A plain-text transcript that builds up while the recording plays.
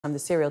The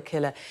serial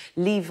killer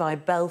Levi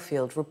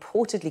Bellfield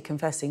reportedly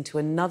confessing to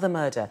another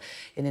murder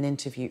in an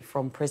interview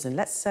from prison.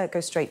 Let's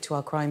go straight to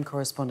our crime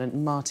correspondent,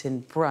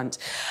 Martin Brunt.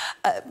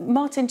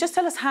 Martin, just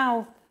tell us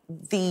how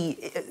the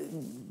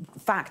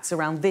facts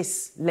around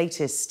this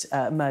latest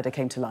murder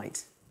came to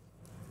light.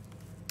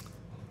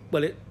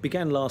 Well, it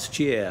began last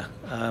year.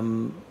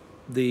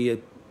 The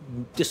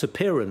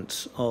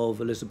disappearance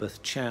of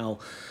Elizabeth Chau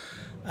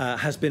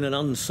has been an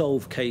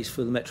unsolved case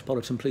for the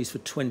Metropolitan Police for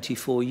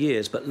 24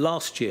 years. But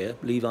last year,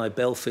 Levi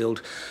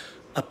Bellfield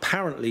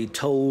apparently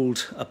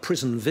told a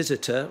prison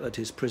visitor at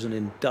his prison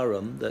in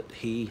Durham that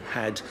he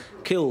had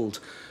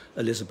killed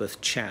Elizabeth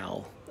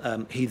Chau.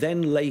 He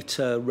then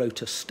later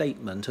wrote a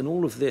statement, and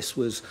all of this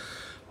was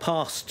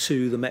passed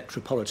to the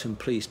Metropolitan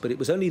Police. But it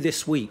was only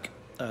this week,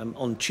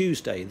 on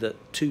Tuesday,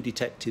 that two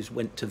detectives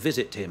went to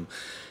visit him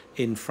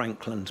in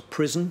Frankland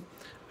prison,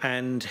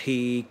 and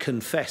he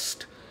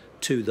confessed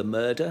to the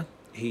murder.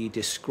 He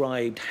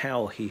described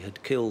how he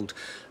had killed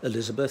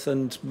Elizabeth,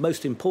 and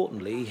most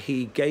importantly,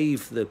 he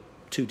gave the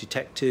two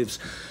detectives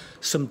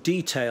some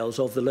details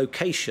of the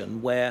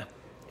location where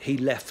he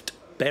left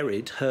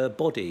buried her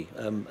body,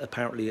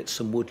 apparently at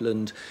some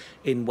woodland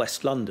in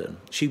West London.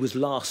 She was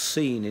last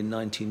seen in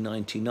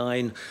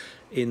 1999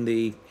 in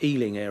the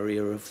Ealing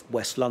area of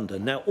West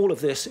London. Now, all of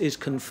this is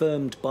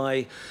confirmed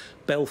by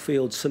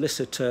Bellfield's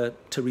solicitor,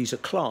 Teresa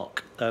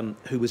Clark,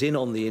 who was in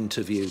on the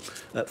interview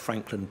at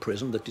Frankland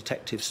Prison. The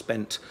detective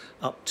spent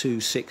up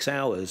to 6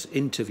 hours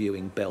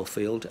interviewing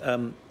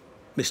Bellfield.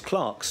 Miss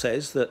Clark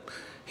says that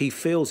he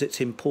feels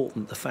it's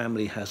important the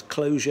family has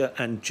closure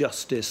and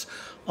justice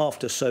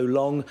after so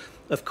long.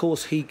 Of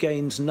course, he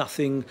gains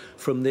nothing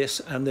from this,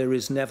 and there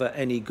is never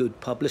any good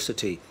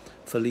publicity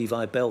for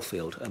Levi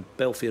Bellfield. And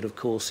Bellfield, of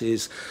course,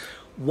 is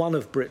one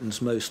of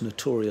Britain's most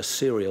notorious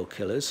serial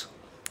killers.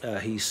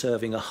 He's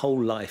serving a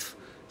whole life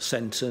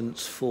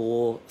sentence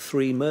for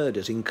 3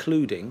 murders,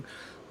 including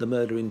the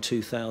murder in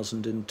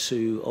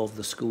 2002 of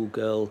the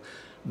schoolgirl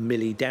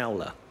Millie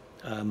Dowler.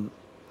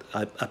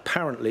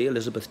 Apparently,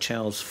 Elizabeth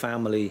Chau's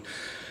family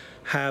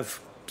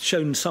have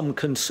shown some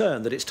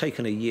concern that it's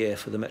taken a year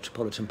for the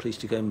Metropolitan Police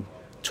to go and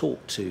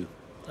talk to,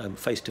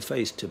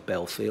 face-to-face to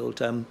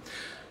Bellfield.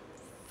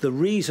 The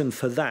reason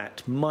for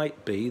that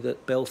might be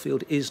that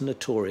Bellfield is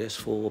notorious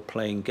for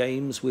playing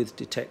games with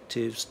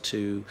detectives,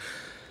 to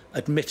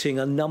admitting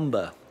a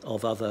number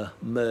of other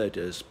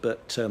murders,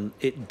 but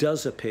it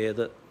does appear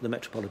that the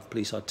Metropolitan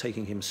Police are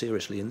taking him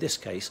seriously in this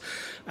case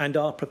and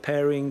are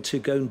preparing to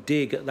go and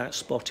dig at that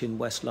spot in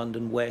West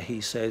London where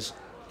he says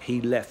he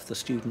left the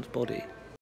student's body.